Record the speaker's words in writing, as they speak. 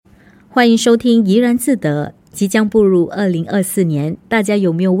欢迎收听怡然自得。即将步入2024年，大家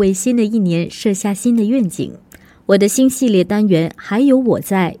有没有为新的一年设下新的愿景？我的新系列单元还有我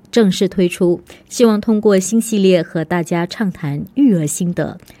在正式推出，希望通过新系列和大家畅谈育儿心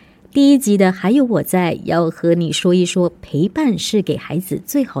得。第一集的还有我在，要和你说一说陪伴是给孩子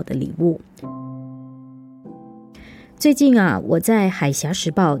最好的礼物。最近我在海峡时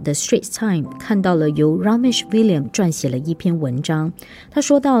报 The Straits Times 看到了由 Ramesh William 撰写了一篇文章。他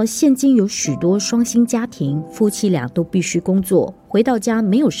说到，现今有许多双薪家庭，夫妻俩都必须工作，回到家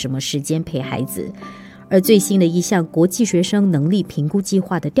没有什么时间陪孩子。而最新的一项国际学生能力评估计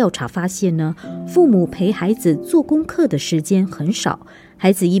划的调查发现呢，父母陪孩子做功课的时间很少，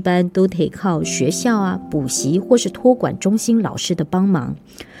孩子一般都得靠学校补习或是托管中心老师的帮忙。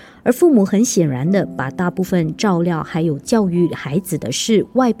而父母很显然的把大部分照料还有教育孩子的事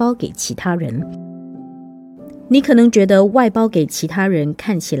外包给其他人。你可能觉得外包给其他人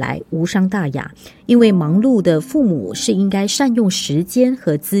看起来无伤大雅，因为忙碌的父母是应该善用时间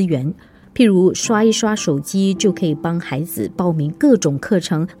和资源，譬如刷一刷手机就可以帮孩子报名各种课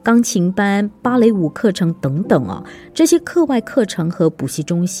程，钢琴班、芭蕾舞课程等等这些课外课程和补习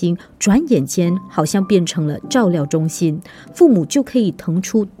中心转眼间好像变成了照料中心，父母就可以腾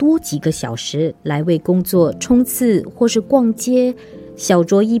出多几个小时来为工作冲刺，或是逛街、小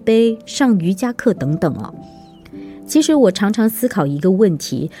酌一杯、上瑜伽课等等其实我常常思考一个问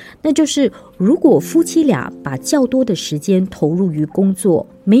题，那就是如果夫妻俩把较多的时间投入于工作，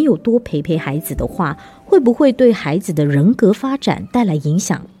没有多陪孩子的话，会不会对孩子的人格发展带来影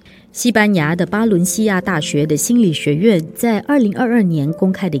响？西班牙的巴伦西亚大学的心理学院在2022年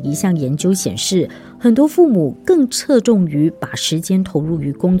公开的一项研究显示，很多父母更侧重于把时间投入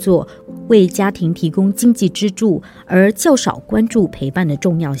于工作，为家庭提供经济支柱，而较少关注陪伴的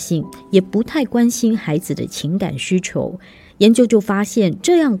重要性，也不太关心孩子的情感需求。研究就发现，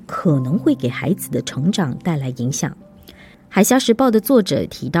这样可能会给孩子的成长带来影响。海峡时报的作者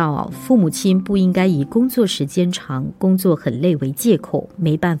提到父母亲不应该以工作时间长、工作很累为借口，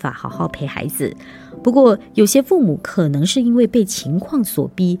没办法好好陪孩子。不过有些父母可能是因为被情况所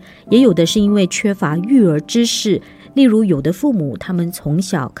逼，也有的是因为缺乏育儿知识。例如有的父母他们从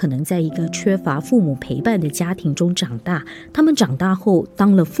小可能在一个缺乏父母陪伴的家庭中长大，他们长大后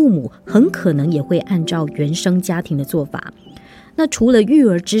当了父母，很可能也会按照原生家庭的做法。那除了育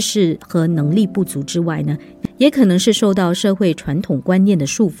儿知识和能力不足之外呢，也可能是受到社会传统观念的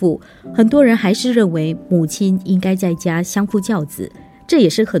束缚，很多人还是认为母亲应该在家相夫教子，这也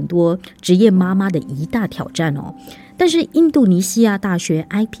是很多职业妈妈的一大挑战但是印度尼西亚大学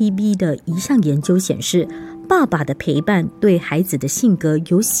IPB 的一项研究显示，爸爸的陪伴对孩子的性格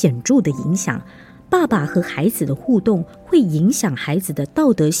有显著的影响。爸爸和孩子的互动会影响孩子的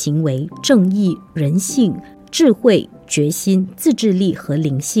道德行为、正义、人性、智慧、决心、自制力和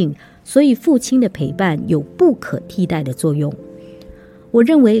灵性，所以父亲的陪伴有不可替代的作用。我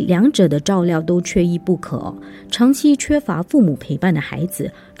认为两者的照料都缺一不可长期缺乏父母陪伴的孩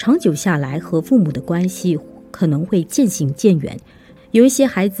子，长久下来和父母的关系可能会渐行渐远。有一些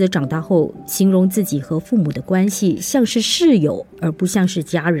孩子长大后形容自己和父母的关系像是室友而不像是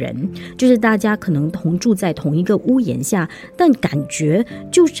家人，就是大家可能同住在同一个屋檐下，但感觉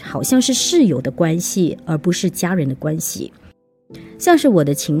就好像是室友的关系而不是家人的关系。像是我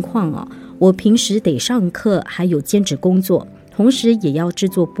的情况我平时得上课还有兼职工作，同时也要制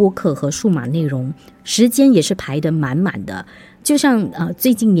作播客和数码内容，时间也是排得满满的。就像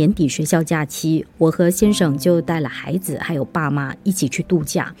最近年底学校假期，我和先生就带了孩子还有爸妈一起去度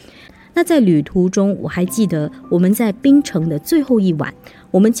假。那在旅途中，我还记得我们在槟城的最后一晚，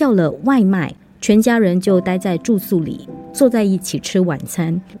我们叫了外卖，全家人就待在住宿里，坐在一起吃晚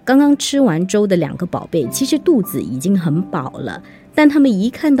餐。刚刚吃完粥的两个宝贝其实肚子已经很饱了，但他们一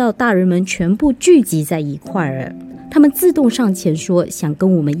看到大人们全部聚集在一块儿，他们自动上前说想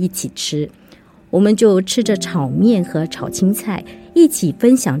跟我们一起吃。我们就吃着炒面和炒青菜，一起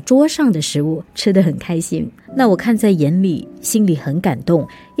分享桌上的食物，吃得很开心。那我看在眼里，心里很感动，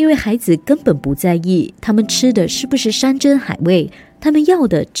因为孩子根本不在意他们吃的是不是山珍海味，他们要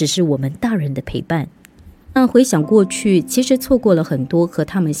的只是我们大人的陪伴。那回想过去，其实错过了很多和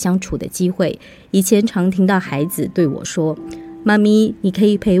他们相处的机会。以前常听到孩子对我说，妈咪，你可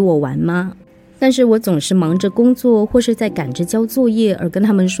以陪我玩吗？但是我总是忙着工作或是在赶着交作业，而跟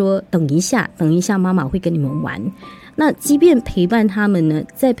他们说等一下妈妈会跟你们玩。那即便陪伴他们呢，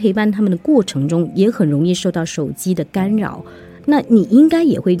在陪伴他们的过程中也很容易受到手机的干扰。那你应该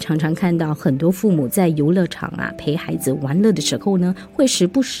也会常常看到很多父母在游乐场陪孩子玩乐的时候呢，会时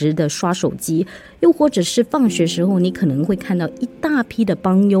不时的刷手机，又或者是放学时候，你可能会看到一大批的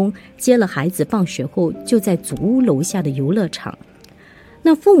帮佣接了孩子放学后就在祖屋楼下的游乐场。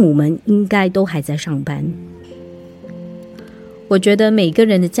那父母们应该都还在上班。我觉得每个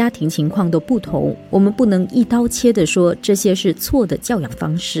人的家庭情况都不同，我们不能一刀切地说这些是错的教养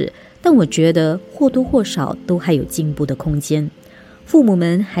方式，但我觉得或多或少都还有进步的空间。父母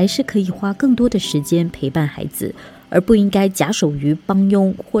们还是可以花更多的时间陪伴孩子，而不应该假手于帮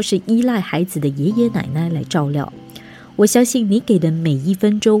佣或是依赖孩子的爷爷奶奶来照料。我相信你给的每一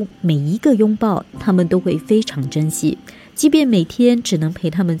分钟，每一个拥抱，他们都会非常珍惜。即便每天只能陪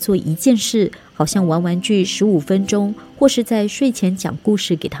他们做一件事，好像玩玩具15分钟，或是在睡前讲故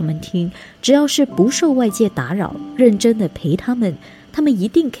事给他们听，只要是不受外界打扰，认真的陪他们，他们一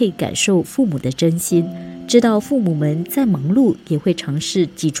定可以感受父母的真心，知道父母们再忙碌也会尝试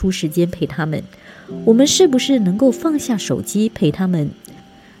挤出时间陪他们。我们是不是能够放下手机陪他们？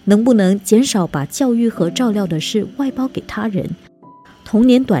能不能减少把教育和照料的事外包给他人？童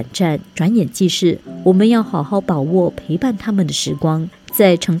年短暂，转眼即逝，我们要好好把握陪伴他们的时光，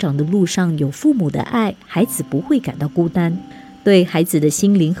在成长的路上有父母的爱，孩子不会感到孤单，对孩子的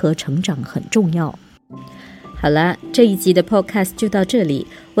心灵和成长很重要。好了，这一集的 podcast 就到这里。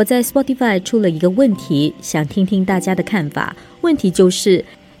我在 Spotify 出了一个问题，想听听大家的看法。问题就是，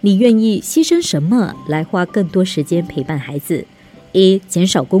你愿意牺牲什么来花更多时间陪伴孩子？ A. 减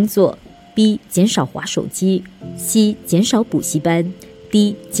少工作， B. 减少滑手机， C. 减少补习班，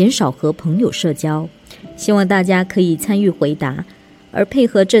 D. 减少和朋友社交。希望大家可以参与回答。而配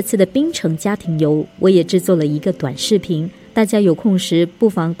合这次的槟城家庭游，我也制作了一个短视频，大家有空时不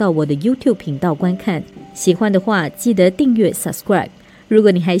妨到我的 YouTube 频道观看。喜欢的话记得订阅 Subscribe。 如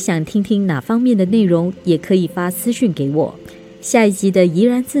果你还想听听哪方面的内容，也可以发私讯给我。下一集的怡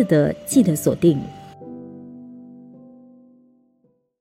然自得记得锁定。